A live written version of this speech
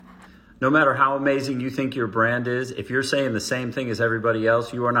No matter how amazing you think your brand is, if you're saying the same thing as everybody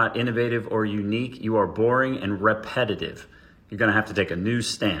else, you are not innovative or unique. You are boring and repetitive. You're going to have to take a new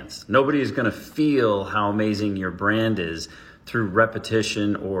stance. Nobody is going to feel how amazing your brand is through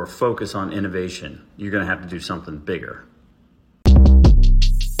repetition or focus on innovation. You're going to have to do something bigger.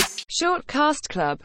 Short Cast Club